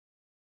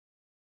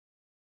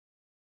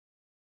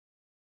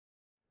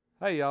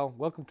Hey y'all,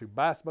 welcome to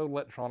Bass Boat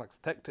Electronics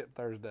Tech Tip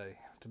Thursday.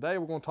 Today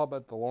we're going to talk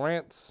about the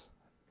Lowrance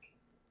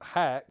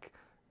hack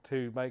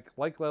to make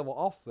lake level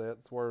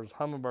offsets, whereas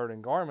Humminbird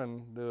and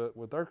Garmin do it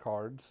with their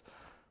cards.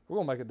 We're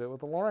going to make it do it with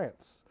the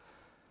Lowrance.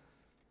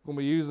 We're going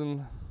to be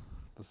using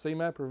the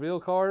CMAP reveal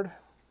card.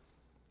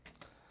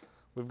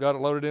 We've got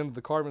it loaded into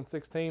the Carbon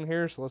 16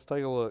 here, so let's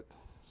take a look.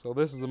 So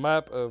this is a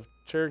map of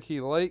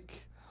Cherokee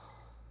Lake.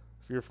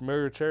 If you're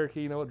familiar with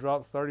Cherokee, you know it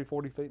drops 30,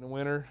 40 feet in the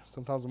winter,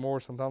 sometimes more,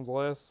 sometimes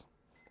less.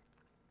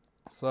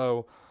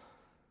 So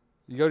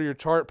you go to your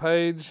chart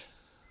page,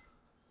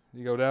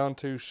 you go down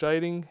to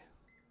shading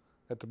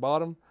at the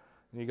bottom,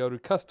 and you go to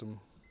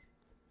custom.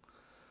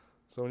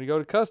 So when you go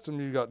to custom,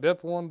 you've got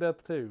depth 1,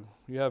 depth 2.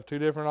 You have two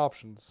different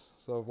options.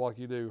 So if like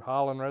you do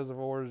Highland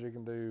reservoirs, you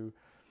can do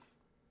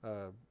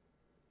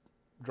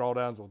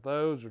drawdowns with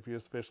those. Or if you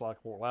just fish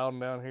like Fort Loudon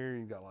down here,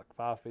 you've got like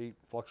 5 feet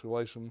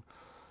fluctuation.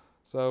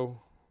 So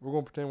we're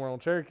going to pretend we're on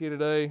Cherokee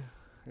today,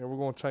 and we're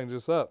going to change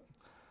this up.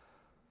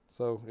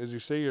 So as you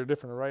see, your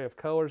different array of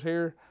colors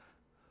here.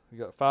 You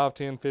got 5,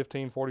 10,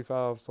 15,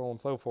 45, so on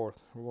and so forth.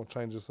 We're going to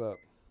change this up.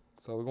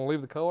 So we're going to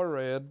leave the color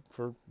red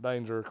for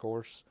danger, of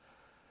course.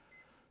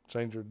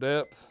 Change your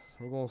depth.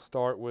 We're going to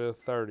start with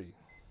 30.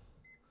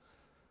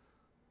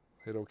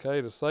 Hit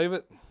OK to save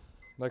it.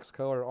 Next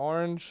color,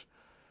 orange.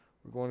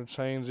 We're going to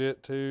change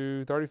it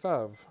to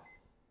 35.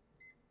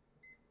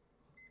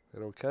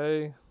 Hit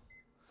OK.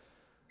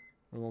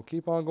 We're going to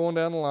keep on going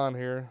down the line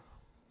here.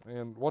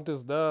 And what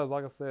this does,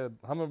 like I said,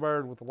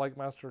 Humminbird with the Lake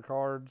Master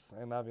cards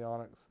and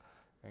Avionics,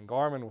 and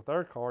Garmin with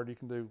their card, you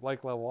can do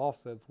lake level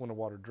offsets when the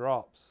water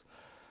drops.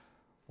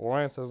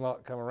 Lowrance has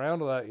not come around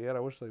to that yet. I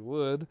wish they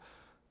would,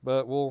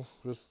 but we'll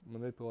just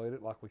manipulate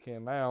it like we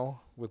can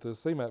now with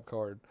this CMAP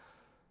card.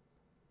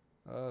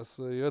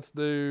 Let's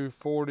do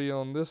 40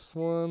 on this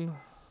one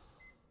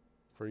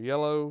for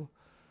yellow,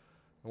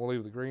 and we'll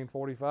leave the green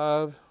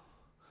 45.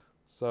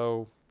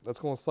 So that's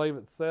going to save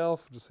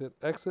itself. Just hit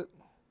exit.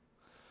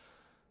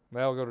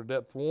 Now we'll go to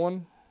depth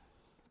 1.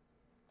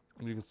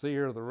 And you can see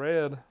here the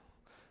red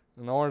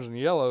and orange and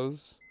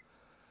yellows.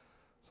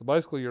 So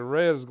basically your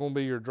red is going to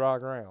be your dry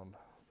ground.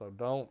 So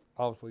don't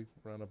obviously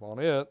run up on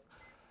it.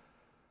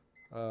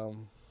 Of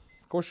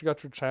course you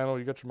got your channel,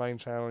 you got your main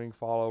channel you can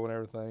follow and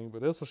everything.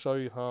 But this will show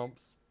you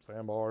humps,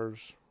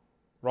 sandbars,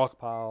 rock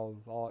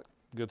piles, all that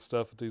good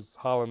stuff that these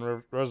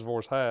Highland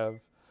reservoirs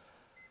have.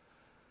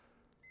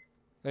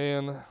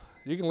 And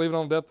you can leave it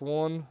on depth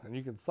 1, and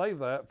you can save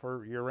that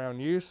for year-round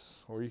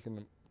use, or you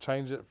can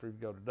change it for if you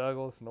go to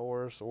Douglas,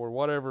 Norris, or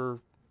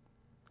whatever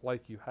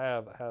lake you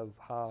have that has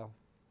high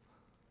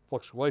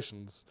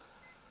fluctuations.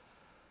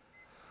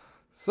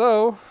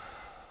 So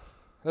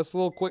that's a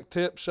little quick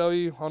tip show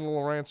you on the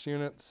Lowrance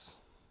units.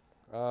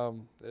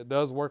 It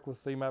does work with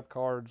CMAP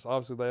cards.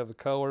 Obviously they have the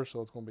color,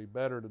 so it's going to be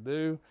better to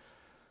do.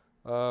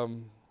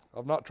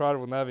 I've not tried it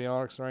with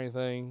Avionics or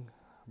anything,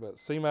 but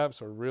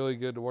CMAPs are really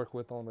good to work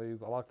with on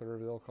these. I like the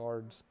reveal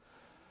cards.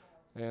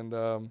 And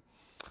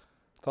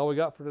that's all we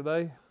got for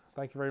today.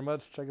 Thank you very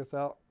much. Check us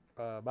out,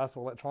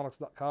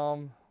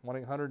 bassboatelectronics.com,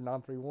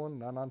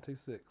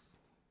 1-800-931-9926.